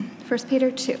1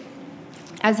 Peter 2.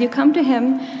 As you come to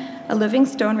him, a living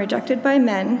stone rejected by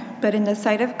men, but in the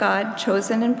sight of God,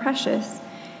 chosen and precious,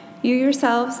 you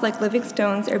yourselves, like living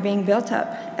stones, are being built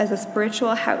up as a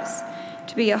spiritual house,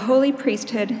 to be a holy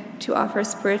priesthood, to offer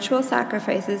spiritual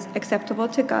sacrifices acceptable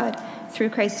to God through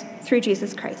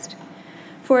Jesus Christ.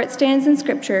 For it stands in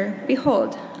Scripture,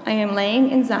 "Behold, I am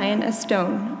laying in Zion a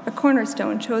stone, a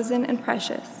cornerstone, chosen and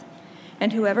precious,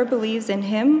 and whoever believes in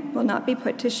him will not be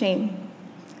put to shame."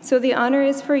 So the honor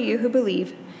is for you who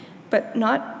believe,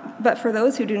 but for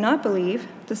those who do not believe,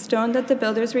 the stone that the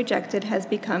builders rejected has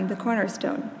become the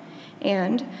cornerstone,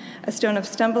 and a stone of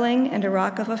stumbling and a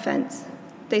rock of offense.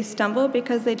 They stumble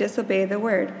because they disobey the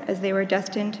word, as they were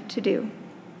destined to do.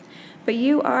 But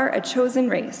you are a chosen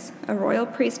race, a royal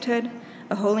priesthood,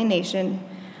 a holy nation,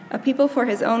 a people for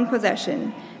his own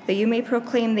possession, that you may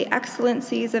proclaim the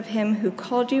excellencies of him who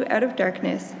called you out of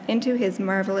darkness into his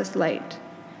marvelous light.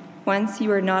 Once you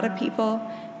were not a people,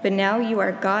 but now you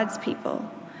are God's people.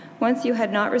 Once you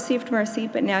had not received mercy,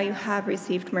 but now you have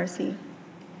received mercy.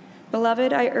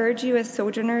 Beloved, I urge you as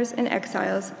sojourners and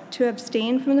exiles to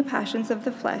abstain from the passions of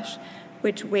the flesh,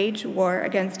 which wage war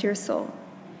against your soul.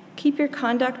 Keep your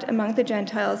conduct among the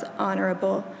Gentiles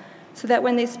honorable, so that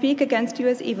when they speak against you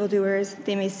as evildoers,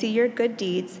 they may see your good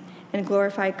deeds and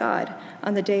glorify God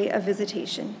on the day of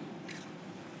visitation.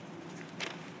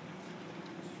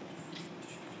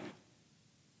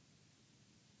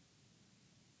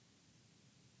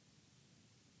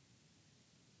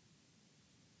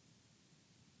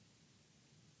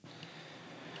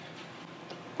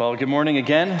 Well, good morning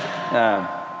again. My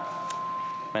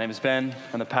name is Ben.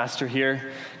 I'm the pastor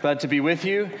here. Glad to be with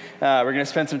you. We're going to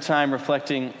spend some time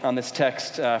reflecting on this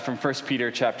text from 1 Peter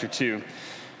chapter 2.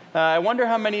 I wonder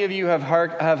how many of you have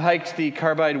hiked the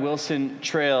Carbide-Wilson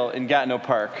Trail in Gatineau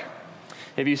Park.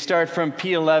 If you start from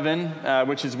P11,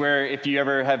 which is where, if you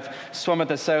ever have swum at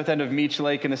the south end of Meech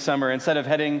Lake in the summer, instead of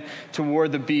heading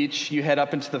toward the beach, you head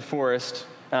up into the forest.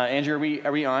 Andrew,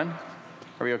 are we on?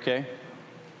 Are we okay?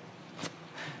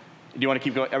 Do you want to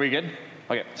keep going? Are we good?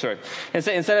 Okay, sorry.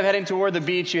 Instead of heading toward the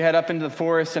beach, you head up into the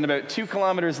forest, and about 2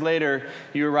 kilometers later,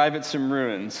 you arrive at some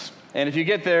ruins. And if you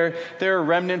get there, there are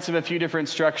remnants of a few different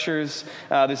structures.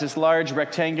 There's this large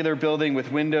rectangular building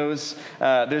with windows.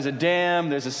 There's a dam.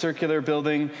 There's a circular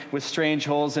building with strange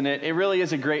holes in it. It really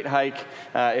is a great hike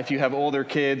if you have older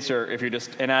kids or if you're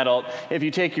just an adult. If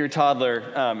you take your toddler,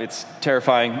 it's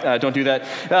terrifying. Don't do that.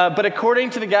 But according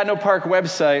to the Gatineau Park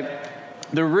website,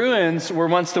 the ruins were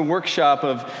once the workshop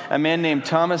of a man named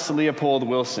Thomas Leopold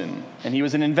Wilson, and he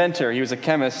was an inventor, he was a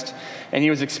chemist, and he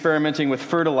was experimenting with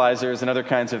fertilizers and other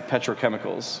kinds of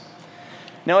petrochemicals.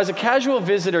 Now, as a casual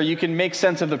visitor, you can make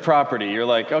sense of the property. You're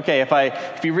like, okay,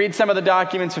 if you read some of the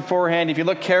documents beforehand, if you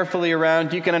look carefully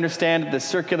around, you can understand that the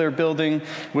circular building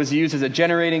was used as a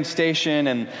generating station,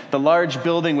 and the large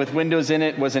building with windows in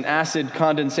it was an acid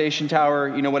condensation tower,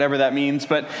 whatever that means.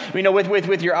 But,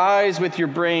 with your eyes, with your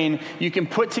brain, you can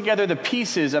put together the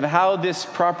pieces of how this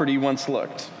property once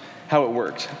looked, how it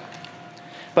worked.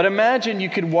 But imagine you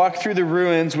could walk through the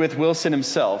ruins with Wilson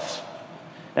himself.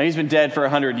 Now, he's been dead for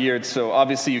 100 years, so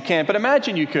obviously you can't, but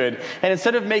imagine you could. And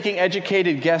instead of making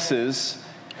educated guesses,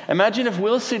 imagine if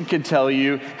Wilson could tell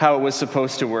you how it was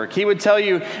supposed to work. He would tell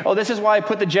you, oh, this is why I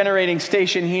put the generating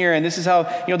station here, and this is how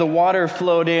the water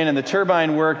flowed in and the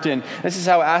turbine worked, and this is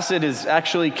how acid is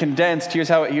actually condensed. Here's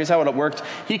how it worked.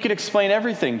 He could explain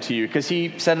everything to you because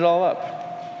he set it all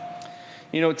up.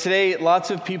 Today,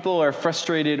 lots of people are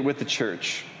frustrated with the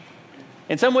church.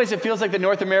 In some ways, it feels like the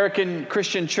North American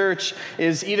Christian church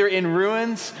is either in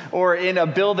ruins or in a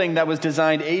building that was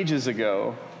designed ages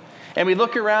ago. And we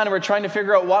look around and we're trying to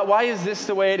figure out why is this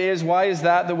the way it is? Why is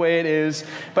that the way it is?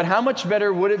 But how much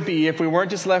better would it be if we weren't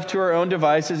just left to our own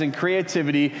devices and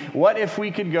creativity? What if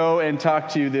we could go and talk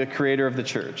to the creator of the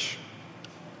church?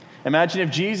 Imagine if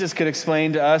Jesus could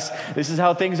explain to us, this is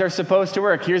how things are supposed to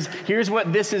work. Here's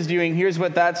what this is doing. Here's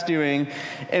what that's doing.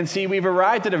 And see, we've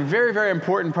arrived at a very, very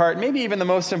important part, maybe even the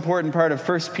most important part of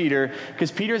 1 Peter,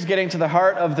 because Peter's getting to the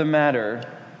heart of the matter.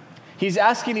 He's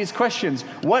asking these questions.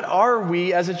 What are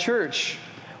we as a church?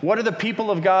 What are the people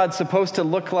of God supposed to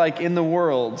look like in the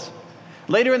world?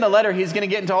 Later in the letter, he's going to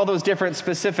get into all those different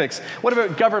specifics. What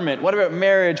about government? What about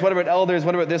marriage? What about elders?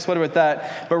 What about this? What about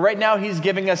that? But right now, he's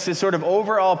giving us this sort of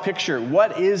overall picture.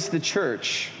 What is the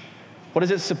church? What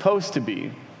is it supposed to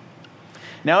be?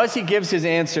 Now, as he gives his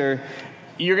answer,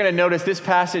 you're going to notice this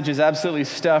passage is absolutely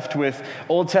stuffed with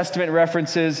Old Testament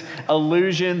references,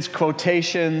 allusions,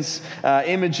 quotations,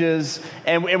 images,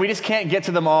 and we just can't get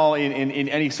to them all in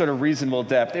any sort of reasonable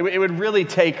depth. It would really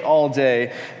take all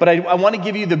day, but I want to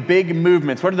give you the big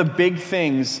movements. What are the big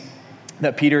things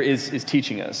that Peter is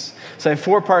teaching us. So I have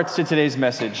 4 parts to today's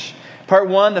message. Part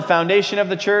 1, the foundation of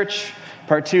the church.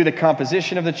 Part 2, the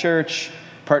composition of the church.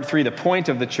 Part 3, the point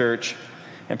of the church.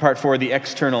 And part 4, the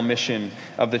external mission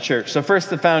of the church. So first,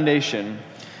 the foundation.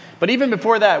 But even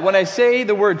before that, when I say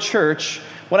the word church,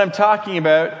 what I'm talking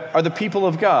about are the people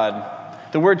of God.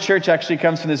 The word church actually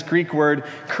comes from this Greek word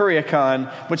kuriakon,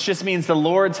 which just means the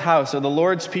Lord's house or the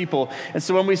Lord's people. And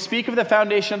so when we speak of the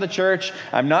foundation of the church,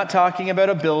 I'm not talking about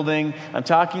a building, I'm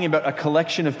talking about a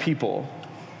collection of people.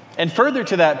 And further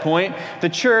to that point, the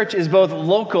church is both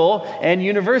local and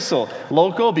universal.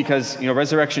 Local because,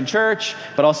 Resurrection Church,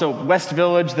 but also West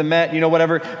Village, the Met,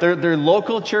 whatever. They're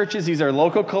local churches. These are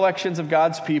local collections of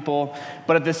God's people.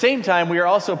 But at the same time, we are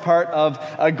also part of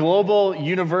a global,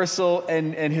 universal,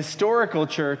 and historical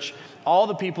church, all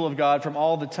the people of God from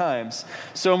all the times.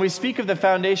 So when we speak of the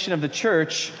foundation of the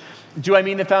church, do I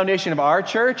mean the foundation of our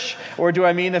church, or do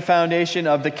I mean the foundation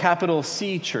of the capital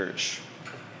C church?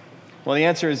 Well, the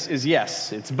answer is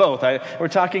yes. It's both. We're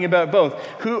talking about both.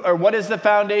 What is the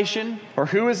foundation, or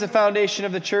who is the foundation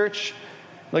of the church?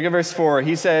 Look at verse 4.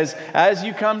 He says, "As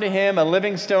you come to him, a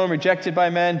living stone rejected by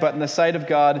men, but in the sight of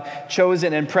God,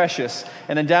 chosen and precious."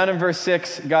 And then down in verse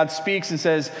 6, God speaks and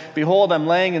says, "Behold, I'm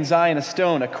laying in Zion a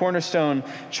stone, a cornerstone,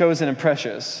 chosen and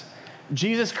precious."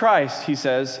 Jesus Christ, he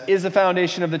says, is the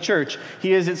foundation of the church.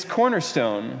 He is its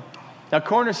cornerstone. Now,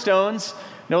 cornerstones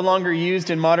no longer used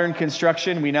in modern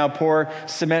construction. We now pour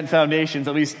cement foundations,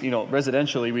 at least,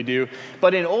 residentially we do.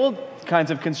 But in old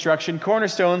kinds of construction,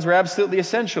 cornerstones were absolutely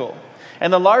essential.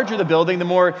 And the larger the building, the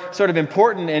more sort of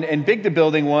important and big the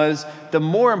building was, the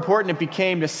more important it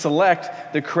became to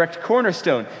select the correct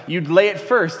cornerstone. You'd lay it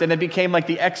first, and it became like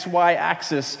the XY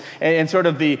axis, and sort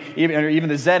of even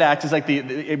the Z axis,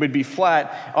 it would be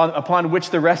flat, upon which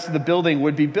the rest of the building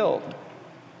would be built.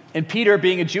 And Peter,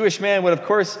 being a Jewish man, would of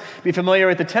course be familiar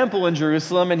with the temple in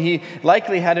Jerusalem, and he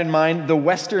likely had in mind the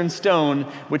western stone,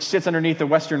 which sits underneath the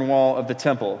western wall of the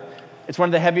temple. It's one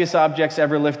of the heaviest objects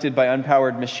ever lifted by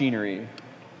unpowered machinery.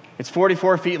 It's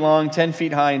 44 feet long, 10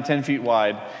 feet high, and 10 feet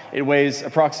wide. It weighs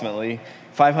approximately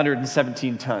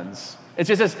 517 tons. It's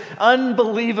just this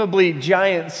unbelievably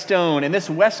giant stone, and this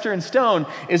western stone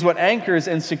is what anchors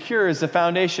and secures the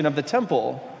foundation of the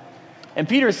temple. And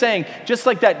Peter is saying, just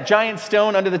like that giant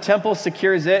stone under the temple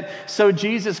secures it, so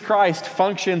Jesus Christ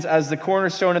functions as the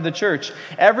cornerstone of the church.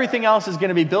 Everything else is going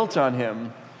to be built on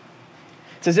him.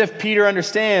 It's as if Peter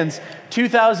understands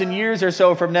 2,000 years or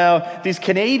so from now, these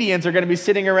Canadians are going to be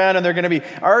sitting around and they're going to be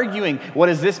arguing, what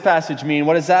does this passage mean?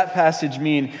 What does that passage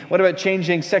mean? What about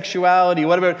changing sexuality?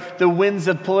 What about the winds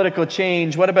of political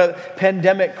change? What about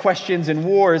pandemic questions and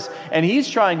wars? And he's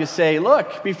trying to say,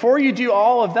 look, before you do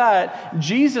all of that,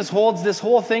 Jesus holds this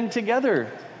whole thing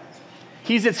together.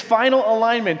 He's its final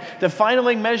alignment, the final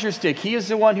measure stick. He is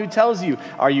the one who tells you,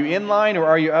 are you in line or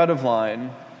are you out of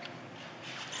line?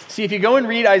 See, if you go and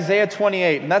read Isaiah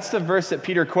 28, and that's the verse that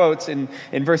Peter quotes in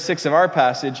verse 6 of our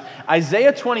passage,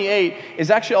 Isaiah 28 is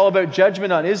actually all about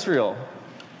judgment on Israel.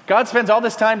 God spends all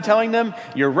this time telling them,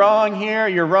 you're wrong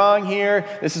here,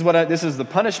 this is the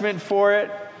punishment for it.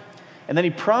 And then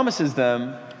he promises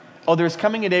them, there's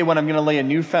coming a day when I'm going to lay a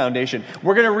new foundation.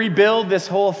 We're going to rebuild this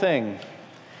whole thing.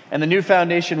 And the new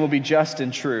foundation will be just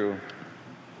and true.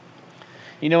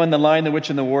 In The Lion, the Witch,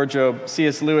 and the Wardrobe,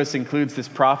 C.S. Lewis includes this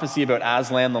prophecy about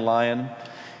Aslan the lion.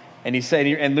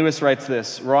 And Lewis writes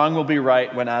this, wrong will be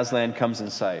right when Aslan comes in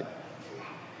sight.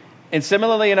 And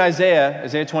similarly in Isaiah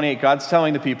 28, God's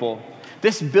telling the people,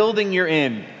 this building you're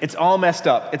in, it's all messed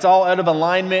up. It's all out of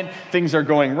alignment. Things are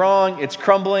going wrong. It's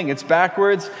crumbling. It's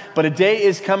backwards. But a day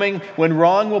is coming when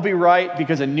wrong will be right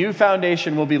because a new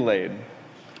foundation will be laid.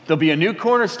 There'll be a new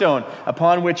cornerstone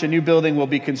upon which a new building will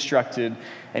be constructed.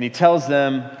 And he tells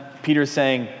them, Peter's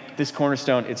saying, this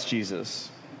cornerstone, it's Jesus.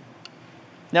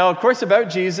 Now, of course, about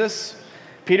Jesus,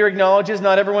 Peter acknowledges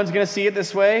not everyone's going to see it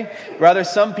this way. Rather,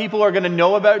 some people are going to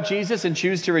know about Jesus and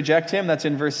choose to reject him. That's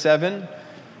in verse 7.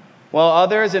 While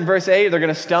others, in verse 8, they're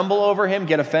going to stumble over him,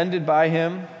 get offended by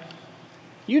him.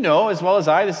 As well as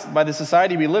I, by the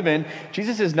society we live in,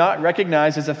 Jesus is not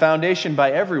recognized as a foundation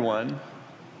by everyone.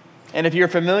 And if you're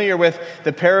familiar with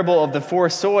the parable of the 4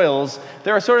 soils,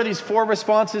 there are sort of these 4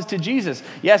 responses to Jesus.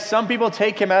 Yes, some people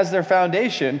take him as their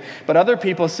foundation, but other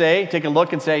people take a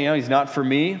look and say, he's not for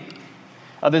me.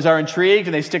 Others are intrigued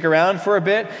and they stick around for a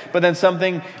bit, but then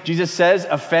something Jesus says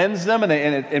offends them and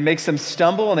it makes them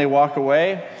stumble and they walk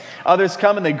away. Others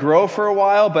come and they grow for a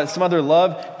while, but some other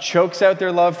love chokes out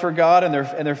their love for God and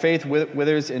their faith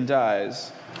withers and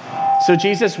dies. So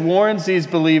Jesus warns these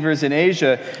believers in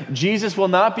Asia, Jesus will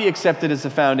not be accepted as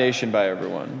the foundation by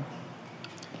everyone.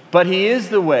 But he is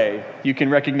the way you can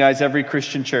recognize every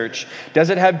Christian church. Does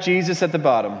it have Jesus at the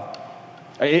bottom?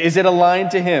 Is it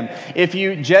aligned to him? If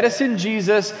you jettison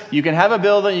Jesus, you can have a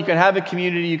building, you can have a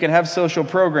community, you can have social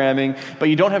programming, but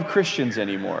you don't have Christians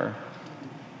anymore.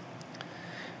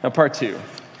 Now, part 2.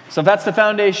 So if that's the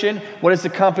foundation, what is the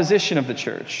composition of the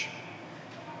church?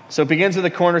 So it begins with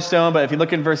a cornerstone, but if you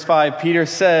look in verse 5, Peter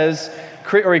says,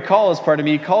 he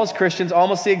calls Christians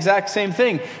almost the exact same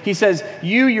thing. He says,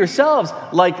 you yourselves,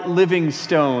 like living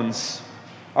stones,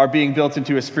 are being built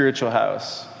into a spiritual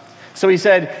house. So he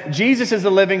said, Jesus is the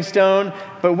living stone,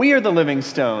 but we are the living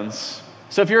stones.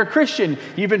 So if you're a Christian,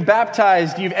 you've been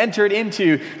baptized, you've entered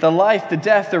into the life, the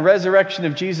death, the resurrection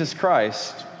of Jesus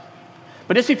Christ.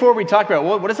 But just before we talk about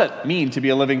what does that mean to be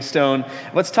a living stone,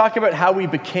 let's talk about how we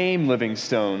became living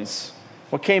stones.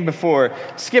 What came before?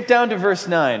 Skip down to verse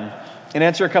 9 and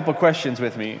answer a couple questions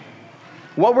with me.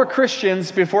 What were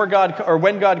Christians before God, or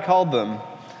when God called them?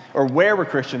 Or where were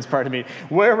Christians, pardon me?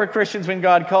 Where were Christians when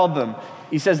God called them?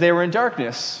 He says they were in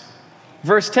darkness.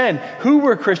 Verse 10, who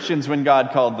were Christians when God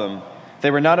called them?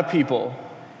 They were not a people.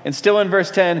 And still in verse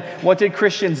 10, what did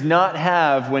Christians not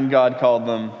have when God called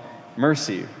them?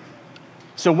 Mercy.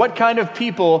 So what kind of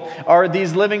people are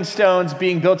these living stones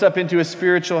being built up into a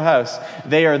spiritual house?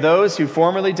 They are those who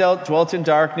formerly dwelt in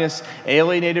darkness,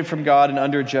 alienated from God and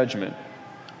under judgment.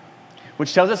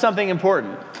 Which tells us something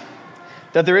important.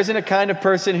 That there isn't a kind of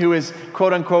person who is,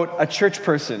 quote unquote, a church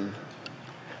person.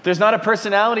 There's not a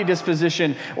personality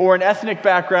disposition or an ethnic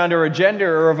background or a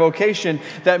gender or a vocation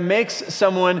that makes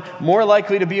someone more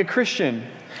likely to be a Christian.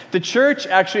 The church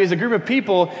actually is a group of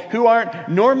people who aren't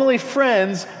normally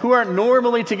friends, who aren't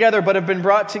normally together, but have been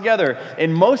brought together.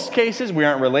 In most cases, we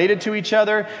aren't related to each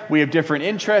other. We have different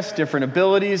interests, different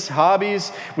abilities,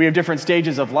 hobbies. We have different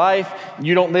stages of life.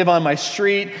 You don't live on my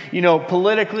street.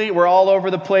 Politically, we're all over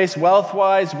the place.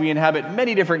 Wealth-wise, we inhabit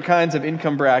many different kinds of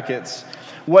income brackets.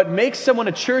 What makes someone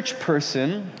a church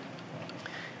person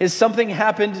is something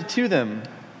happened to them.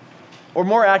 Or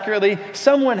more accurately,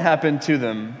 someone happened to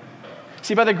them.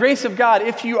 See, by the grace of God,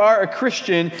 if you are a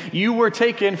Christian, you were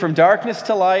taken from darkness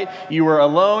to light, you were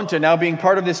alone to now being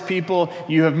part of this people,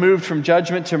 you have moved from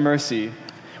judgment to mercy.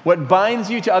 What binds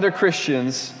you to other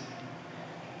Christians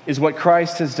is what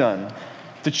Christ has done.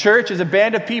 The church is a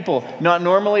band of people not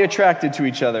normally attracted to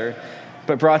each other,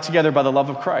 but brought together by the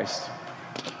love of Christ.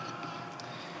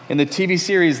 In the TV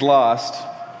series Lost,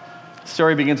 the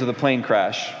story begins with a plane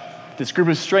crash. This group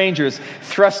of strangers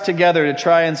thrust together to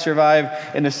try and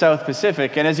survive in the South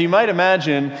Pacific. And as you might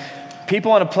imagine,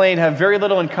 people on a plane have very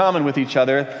little in common with each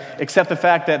other, except the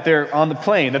fact that they're on the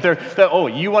plane.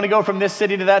 You want to go from this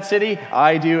city to that city?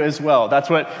 I do as well.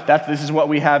 This is what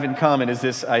we have in common, is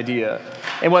this idea.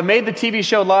 And what made the TV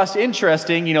show Lost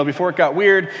interesting, before it got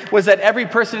weird, was that every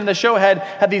person in the show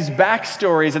had these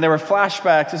backstories, and there were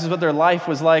flashbacks. This is what their life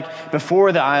was like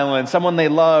before the island, someone they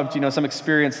loved, some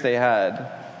experience they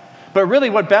had. But really,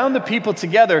 what bound the people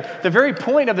together, the very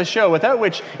point of the show, without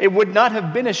which it would not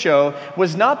have been a show,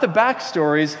 was not the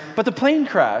backstories, but the plane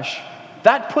crash.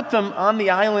 That put them on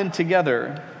the island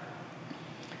together.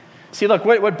 See, look,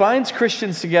 what binds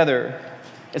Christians together,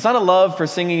 it's not a love for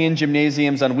singing in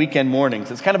gymnasiums on weekend mornings.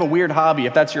 It's kind of a weird hobby,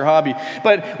 if that's your hobby.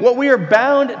 But what we are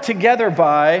bound together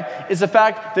by is the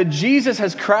fact that Jesus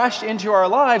has crashed into our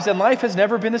lives, and life has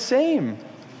never been the same.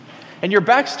 And your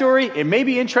backstory, it may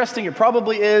be interesting, it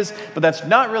probably is, but that's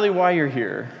not really why you're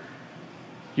here.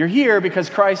 You're here because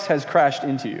Christ has crashed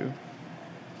into you.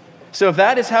 So if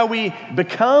that is how we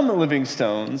become living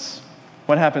stones,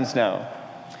 what happens now?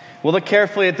 We'll look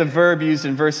carefully at the verb used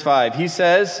in verse 5. He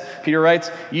says, Peter writes,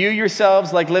 you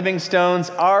yourselves, like living stones,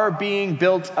 are being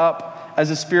built up as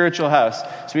a spiritual house.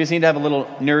 So we just need to have a little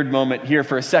nerd moment here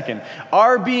for a second.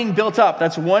 Are being built up,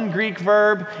 that's one Greek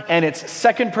verb, and it's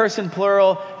second person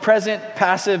plural, present,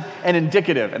 passive, and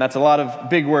indicative. And that's a lot of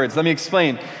big words. Let me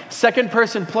explain. Second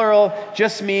person plural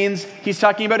just means he's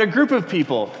talking about a group of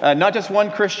people, not just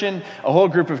one Christian, a whole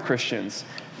group of Christians.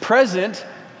 Present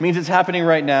means it's happening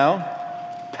right now.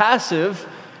 Passive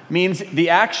means the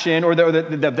action or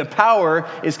the power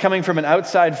is coming from an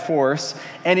outside force.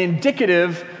 And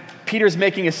indicative, Peter's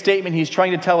making a statement. He's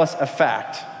trying to tell us a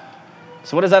fact.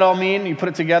 So what does that all mean? You put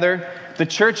it together. The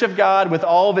church of God, with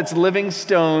all of its living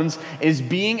stones, is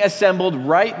being assembled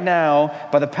right now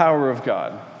by the power of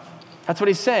God. That's what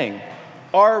he's saying.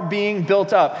 Are being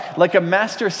built up. Like a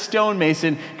master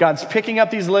stonemason, God's picking up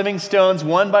these living stones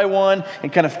one by one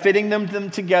and kind of fitting them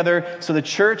together so the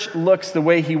church looks the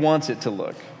way he wants it to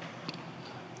look.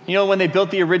 When they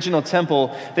built the original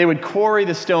temple, they would quarry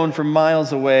the stone from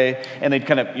miles away, and they'd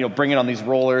kind of, bring it on these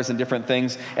rollers and different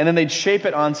things, and then they'd shape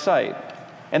it on site.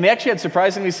 And they actually had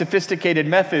surprisingly sophisticated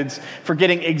methods for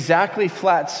getting exactly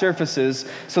flat surfaces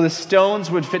so the stones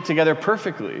would fit together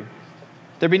perfectly.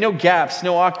 There'd be no gaps,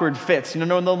 no awkward fits,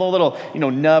 no little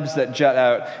nubs that jut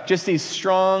out. Just these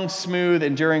strong, smooth,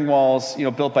 enduring walls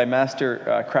built by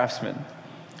master craftsmen.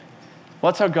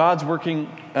 Well, that's how God's working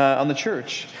on the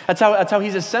church. That's how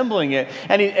he's assembling it.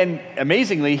 And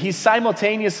amazingly, he's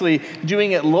simultaneously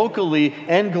doing it locally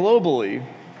and globally.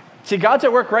 See, God's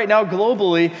at work right now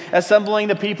globally, assembling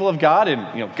the people of God in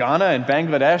Ghana and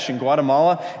Bangladesh and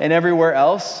Guatemala and everywhere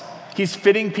else. He's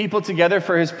fitting people together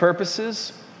for his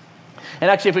purposes. And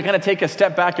actually, if we kind of take a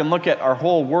step back and look at our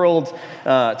whole world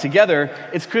together,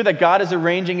 it's clear that God is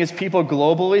arranging his people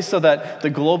globally so that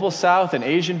the global South and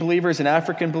Asian believers and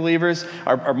African believers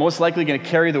are most likely going to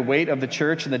carry the weight of the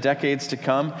church in the decades to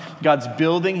come. God's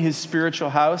building his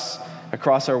spiritual house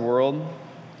across our world.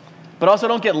 But also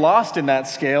don't get lost in that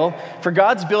scale, for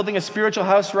God's building a spiritual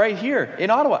house right here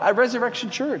in Ottawa at Resurrection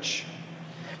Church.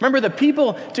 Remember, the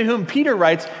people to whom Peter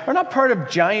writes are not part of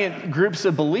giant groups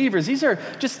of believers. These are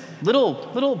just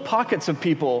little pockets of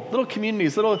people, little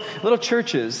communities, little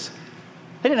churches.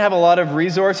 They didn't have a lot of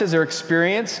resources or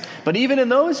experience, but even in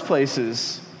those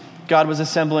places, God was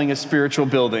assembling a spiritual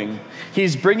building.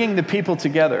 He's bringing the people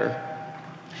together.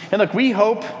 And look, we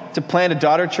hope to plant a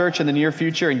daughter church in the near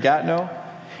future in Gatineau,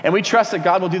 and we trust that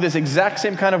God will do this exact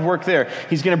same kind of work there.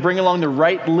 He's going to bring along the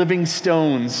right living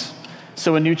stones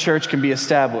so a new church can be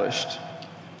established.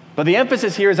 But the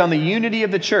emphasis here is on the unity of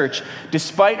the church.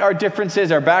 Despite our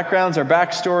differences, our backgrounds, our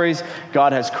backstories,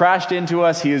 God has crashed into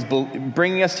us. He is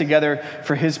bringing us together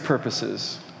for his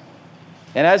purposes.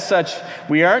 And as such,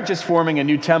 we aren't just forming a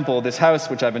new temple, this house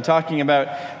which I've been talking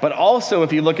about, but also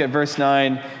if you look at verse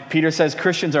 9, Peter says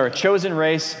Christians are a chosen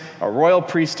race, a royal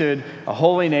priesthood, a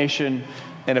holy nation,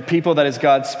 and a people that is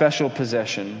God's special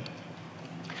possession.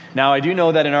 Now, I do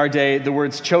know that in our day, the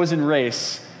words chosen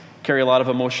race carry a lot of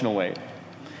emotional weight.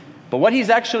 But what he's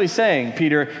actually saying,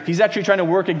 Peter, he's actually trying to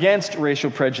work against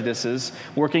racial prejudices,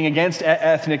 working against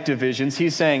ethnic divisions.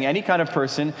 He's saying any kind of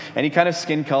person, any kind of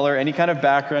skin color, any kind of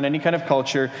background, any kind of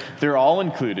culture, they're all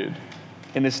included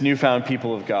in this newfound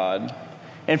people of God.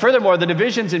 And furthermore, the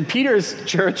divisions in Peter's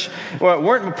church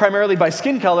weren't primarily by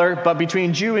skin color, but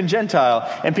between Jew and Gentile.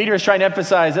 And Peter is trying to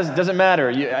emphasize, it doesn't matter.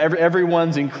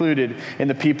 Everyone's included in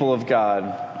the people of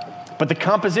God. But the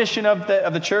composition of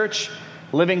the church,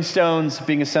 living stones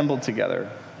being assembled together.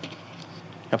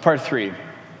 Now, part 3,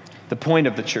 the point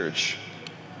of the church.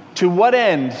 To what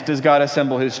end does God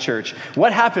assemble his church?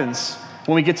 What happens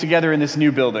when we get together in this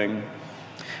new building?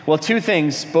 Well, 2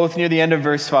 things, both near the end of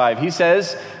verse 5. He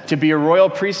says to be a royal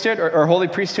priesthood, or holy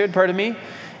priesthood,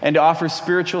 and to offer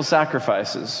spiritual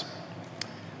sacrifices.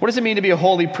 What does it mean to be a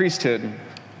holy priesthood?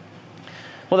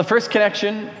 Well, the first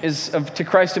connection is to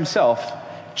Christ himself.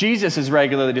 Jesus is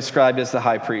regularly described as the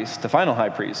high priest, the final high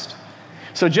priest.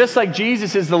 So just like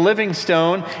Jesus is the living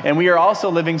stone, and we are also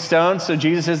living stones, so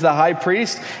Jesus is the high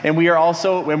priest, and we are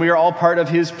all part of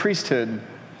his priesthood.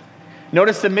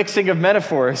 Notice the mixing of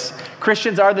metaphors.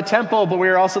 Christians are the temple, but we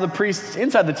are also the priests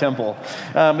inside the temple.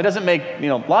 It doesn't make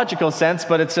logical sense,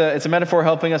 but it's a metaphor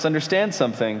helping us understand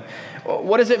something.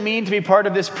 What does it mean to be part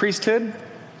of this priesthood?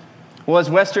 Well, as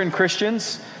Western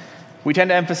Christians, we tend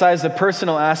to emphasize the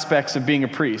personal aspects of being a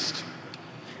priest.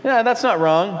 Yeah, that's not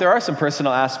wrong. There are some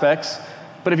personal aspects.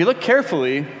 But if you look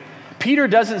carefully, Peter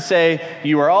doesn't say,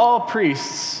 you are all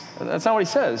priests. That's not what he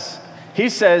says. He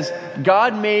says,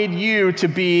 God made you to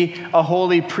be a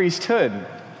holy priesthood.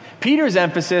 Peter's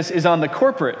emphasis is on the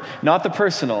corporate, not the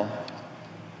personal.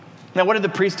 Now, what did the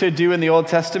priesthood do in the Old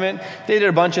Testament? They did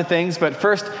a bunch of things, but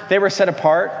first, they were set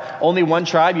apart. Only one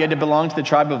tribe. You had to belong to the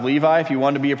tribe of Levi if you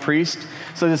wanted to be a priest.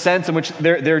 So there's a sense in which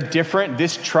they're different.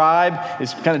 This tribe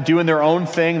is kind of doing their own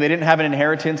thing. They didn't have an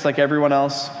inheritance like everyone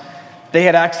else. They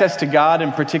had access to God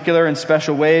in particular in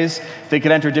special ways. They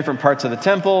could enter different parts of the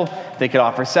temple. They could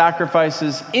offer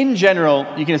sacrifices. In general,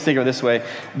 you can just think of it this way.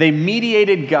 They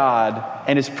mediated God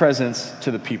and his presence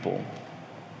to the people.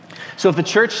 So if the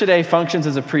church today functions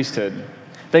as a priesthood,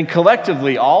 then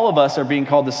collectively all of us are being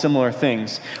called to similar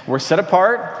things. We're set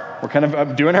apart. We're kind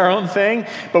of doing our own thing,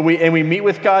 but we meet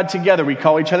with God together. We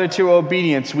call each other to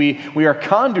obedience. We are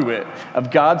conduit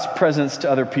of God's presence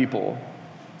to other people.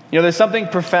 There's something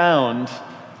profound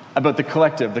about the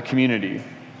collective, the community.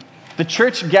 The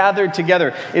church gathered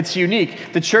together. It's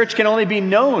unique. The church can only be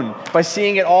known by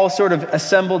seeing it all sort of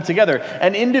assembled together.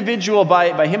 An individual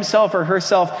by himself or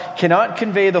herself cannot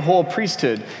convey the whole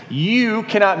priesthood. You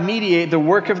cannot mediate the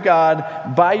work of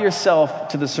God by yourself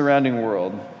to the surrounding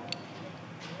world.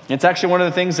 It's actually one of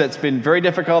the things that's been very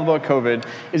difficult about COVID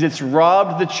is it's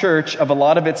robbed the church of a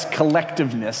lot of its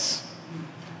collectiveness.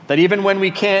 That even when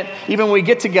we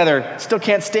get together, still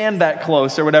can't stand that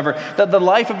close or whatever, that the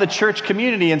life of the church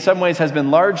community in some ways has been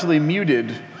largely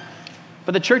muted.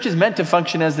 But the church is meant to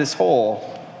function as this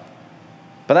whole.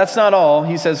 But that's not all.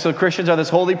 He says, so Christians are this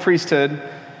holy priesthood,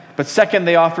 but second,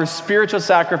 they offer spiritual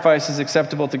sacrifices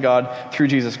acceptable to God through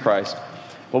Jesus Christ.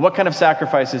 Well, what kind of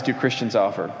sacrifices do Christians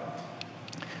offer?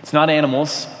 It's not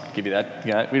animals. I'll give you that.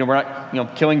 Yeah, we're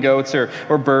not killing goats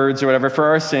or birds or whatever for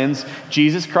our sins.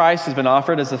 Jesus Christ has been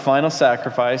offered as the final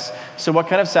sacrifice. So what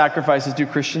kind of sacrifices do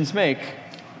Christians make?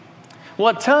 Well,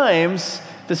 at times,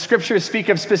 the scriptures speak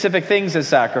of specific things as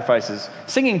sacrifices.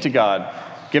 Singing to God,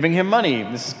 giving him money.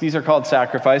 These are called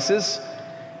sacrifices.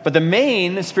 But the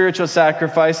main spiritual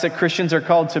sacrifice that Christians are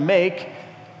called to make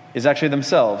is actually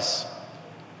themselves.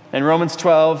 And Romans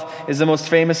 12 is the most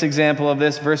famous example of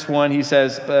this. Verse 1, he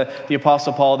says, the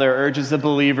Apostle Paul there urges the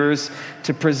believers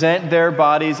to present their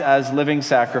bodies as living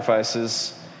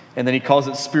sacrifices. And then he calls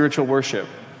it spiritual worship.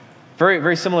 Very,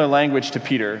 very similar language to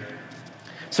Peter.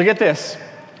 So get this.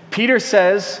 Peter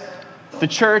says the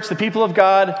church, the people of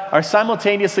God, are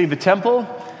simultaneously the temple,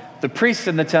 the priests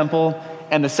in the temple,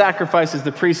 and the sacrifices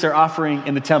the priests are offering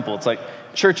in the temple. It's like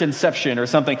church inception or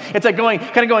something. It's like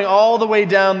going all the way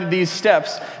down these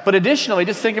steps. But additionally,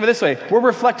 just think of it this way. We're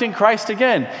reflecting Christ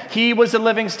again. He was a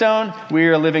living stone. We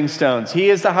are living stones. He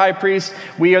is the high priest.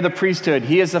 We are the priesthood.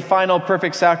 He is the final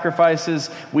perfect sacrifices.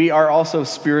 We are also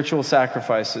spiritual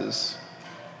sacrifices.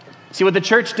 See, what the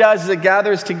church does is it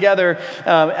gathers together,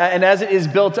 and as it is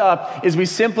built up, is we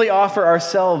simply offer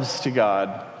ourselves to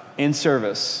God in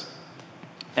service.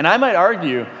 And I might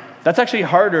argue that's actually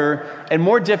harder and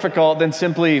more difficult than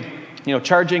simply,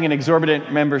 charging an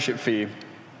exorbitant membership fee,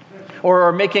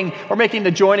 or making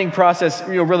the joining process,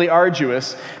 really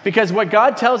arduous. Because what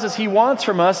God tells us He wants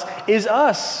from us is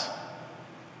us.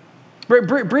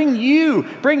 Bring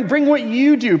what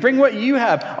you do, bring what you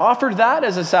have. Offer that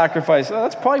as a sacrifice. Well,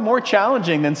 that's probably more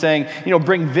challenging than saying,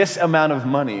 bring this amount of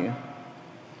money.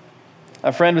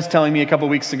 A friend was telling me a couple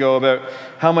weeks ago about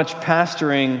how much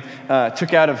pastoring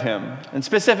took out of him, and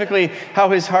specifically how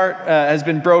his heart has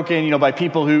been broken, by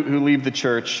people who leave the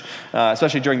church,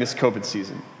 especially during this COVID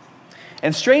season.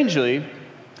 And strangely,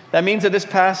 that means that this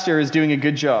pastor is doing a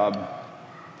good job,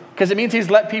 because it means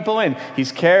he's let people in.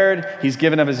 He's cared, he's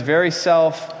given of his very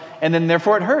self, and then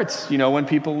therefore it hurts, when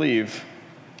people leave.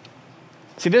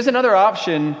 See, there's another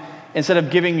option instead of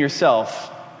giving yourself.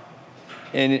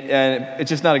 And it's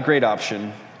just not a great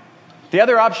option. The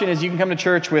other option is you can come to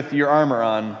church with your armor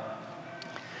on,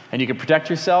 and you can protect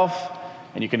yourself,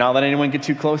 and you can not let anyone get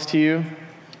too close to you,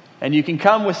 and you can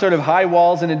come with sort of high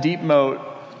walls and a deep moat.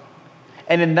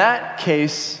 And in that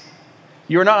case,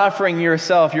 you're not offering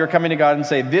yourself, you're coming to God and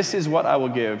say, this is what I will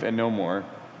give and no more.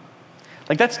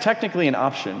 Like, that's technically an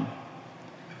option,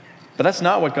 but that's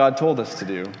not what God told us to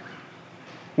do.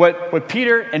 What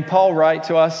Peter and Paul write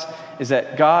to us is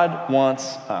that God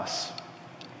wants us.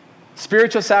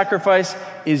 Spiritual sacrifice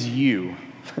is you.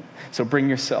 So bring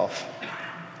yourself.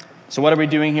 So what are we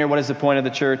doing here? What is the point of the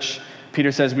church?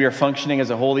 Peter says we are functioning as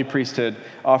a holy priesthood,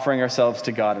 offering ourselves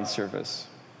to God in service.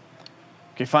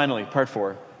 Okay, finally, part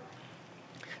 4.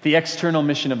 The external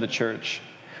mission of the church.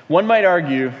 One might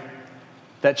argue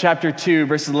that chapter 2,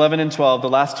 verses 11 and 12, the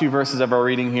last two verses of our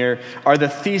reading here, are the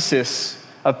thesis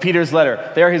of Peter's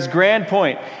letter. They are his grand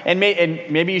point. And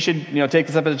maybe you should take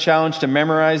this up as a challenge to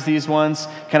memorize these ones,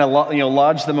 kind of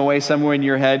lodge them away somewhere in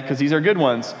your head, because these are good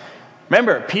ones.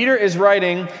 Remember, Peter is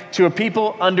writing to a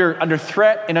people under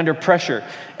threat and under pressure,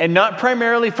 and not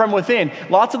primarily from within.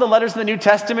 Lots of the letters in the New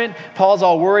Testament, Paul's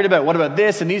all worried about, what about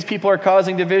this, and these people are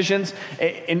causing divisions.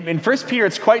 In 1 Peter,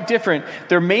 it's quite different.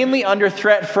 They're mainly under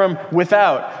threat from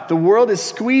without. The world is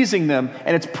squeezing them,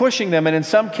 and it's pushing them, and in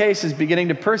some cases beginning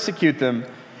to persecute them.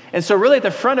 And so really at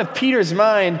the front of Peter's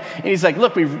mind, and he's like,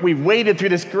 look, we've waded through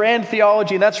this grand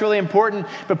theology, and that's really important,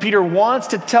 but Peter wants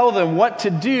to tell them what to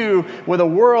do with a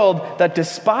world that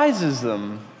despises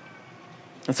them.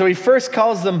 And so he first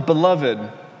calls them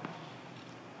beloved,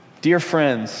 dear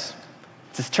friends.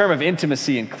 It's this term of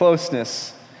intimacy and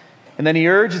closeness. And then he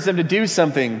urges them to do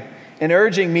something. And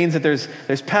urging means that there's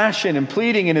passion and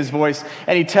pleading in his voice.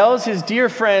 And he tells his dear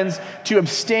friends to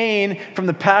abstain from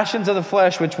the passions of the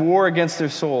flesh which war against their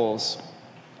souls.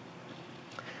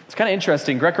 It's kind of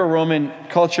interesting. Greco-Roman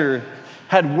culture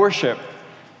had worship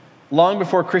long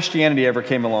before Christianity ever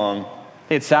came along.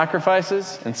 They had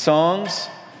sacrifices and songs.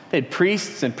 They had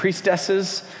priests and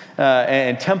priestesses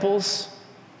and temples.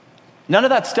 None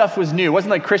of that stuff was new. It wasn't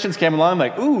like Christians came along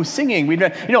like, ooh, singing.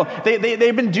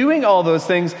 They've been doing all those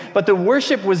things, but the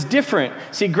worship was different.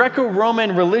 See,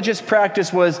 Greco-Roman religious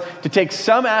practice was to take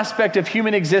some aspect of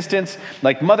human existence,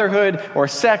 like motherhood or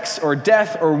sex or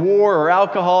death or war or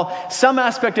alcohol, some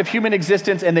aspect of human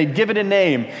existence, and they'd give it a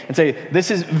name and say,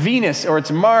 this is Venus or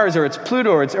it's Mars or it's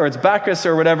Pluto or it's Bacchus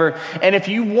or whatever. And if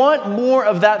you want more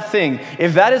of that thing,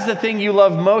 if that is the thing you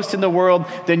love most in the world,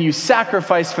 then you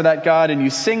sacrifice for that God and you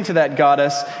sing to that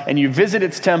goddess, and you visit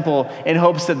its temple in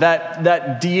hopes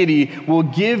that deity will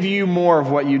give you more of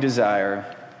what you desire.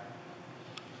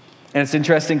 And it's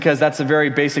interesting because that's a very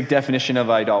basic definition of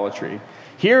idolatry.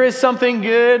 Here is something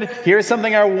good, here is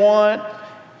something I want,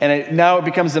 and now it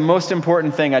becomes the most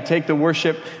important thing. I take the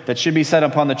worship that should be set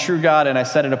upon the true God and I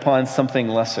set it upon something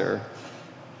lesser.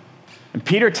 And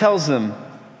Peter tells them,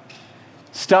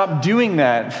 stop doing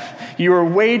that. You are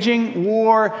waging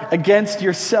war against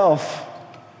yourself.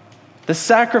 The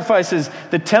sacrifices,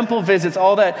 the temple visits,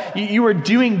 all that, you are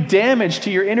doing damage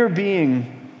to your inner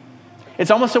being.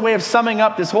 It's almost a way of summing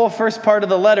up this whole first part of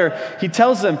the letter. He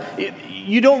tells them,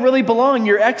 you don't really belong.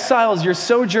 You're exiles. You're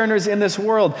sojourners in this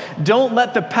world. Don't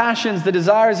let the passions, the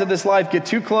desires of this life get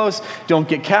too close. Don't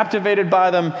get captivated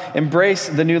by them. Embrace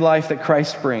the new life that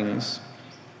Christ brings.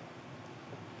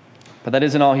 But that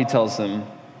isn't all he tells them.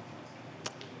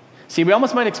 See, we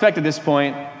almost might expect at this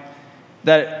point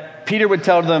that Peter would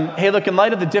tell them, hey, look, in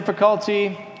light of the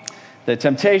difficulty, the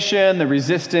temptation, the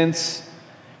resistance,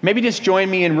 maybe just join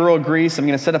me in rural Greece. I'm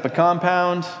going to set up a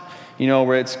compound,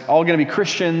 where it's all going to be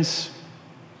Christians,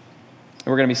 and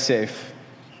we're going to be safe.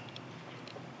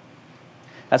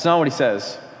 That's not what he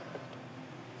says.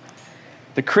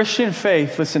 The Christian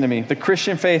faith, listen to me, the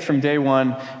Christian faith from day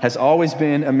one has always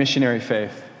been a missionary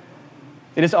faith.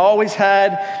 It has always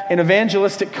had an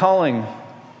evangelistic calling.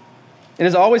 It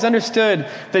has always understood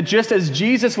that just as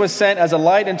Jesus was sent as a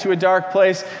light into a dark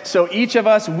place, so each of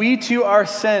us, we too are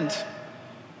sent.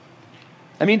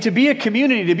 To be a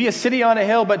community, to be a city on a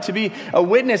hill, but to be a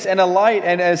witness and a light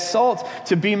and as salt,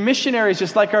 to be missionaries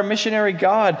just like our missionary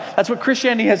God. That's what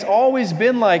Christianity has always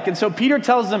been like. And so Peter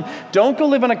tells them, don't go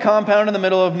live on a compound in the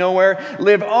middle of nowhere.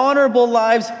 Live honorable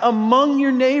lives among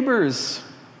your neighbors.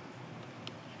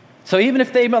 So even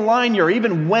if they malign you, or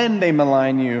even when they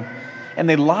malign you, and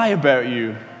they lie about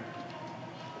you,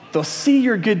 they'll see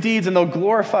your good deeds and they'll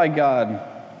glorify God.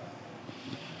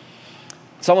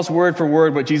 It's almost word for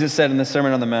word what Jesus said in the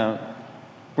Sermon on the Mount,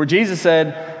 where Jesus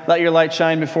said, let your light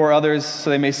shine before others so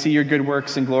they may see your good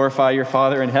works and glorify your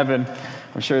Father in heaven.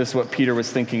 I'm sure this is what Peter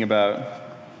was thinking about.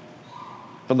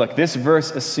 But look, this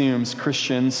verse assumes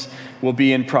Christians will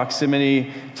be in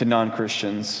proximity to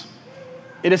non-Christians.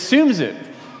 It assumes it.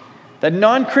 That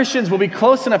non-Christians will be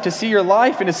close enough to see your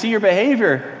life and to see your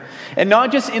behavior. And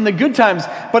not just in the good times,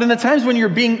 but in the times when you're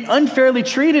being unfairly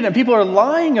treated and people are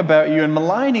lying about you and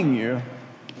maligning you.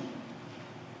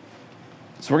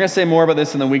 So we're going to say more about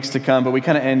this in the weeks to come, but we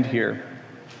kind of end here.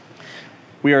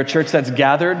 We are a church that's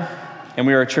gathered, and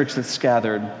we are a church that's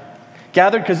scattered.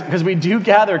 Gathered because we do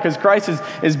gather, because Christ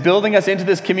is building us into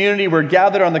this community. We're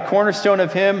gathered on the cornerstone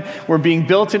of Him. We're being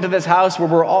built into this house where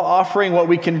we're all offering what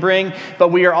we can bring. But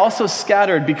we are also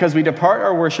scattered because we depart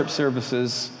our worship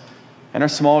services and our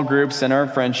small groups and our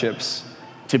friendships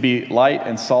to be light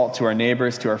and salt to our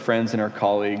neighbors, to our friends and our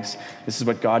colleagues. This is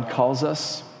what God calls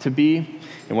us to be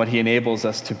and what He enables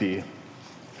us to be.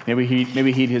 May we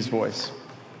heed His voice.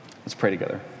 Let's pray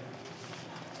together.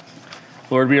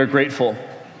 Lord, we are grateful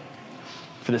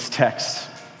for this text,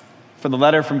 for the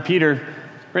letter from Peter,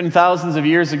 written thousands of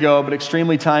years ago, but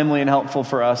extremely timely and helpful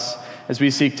for us as we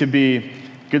seek to be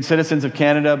good citizens of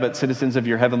Canada, but citizens of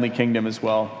your heavenly kingdom as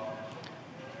well.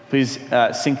 Please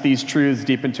sink these truths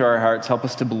deep into our hearts. Help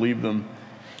us to believe them.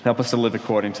 Help us to live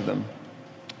according to them.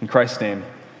 In Christ's name,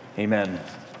 amen.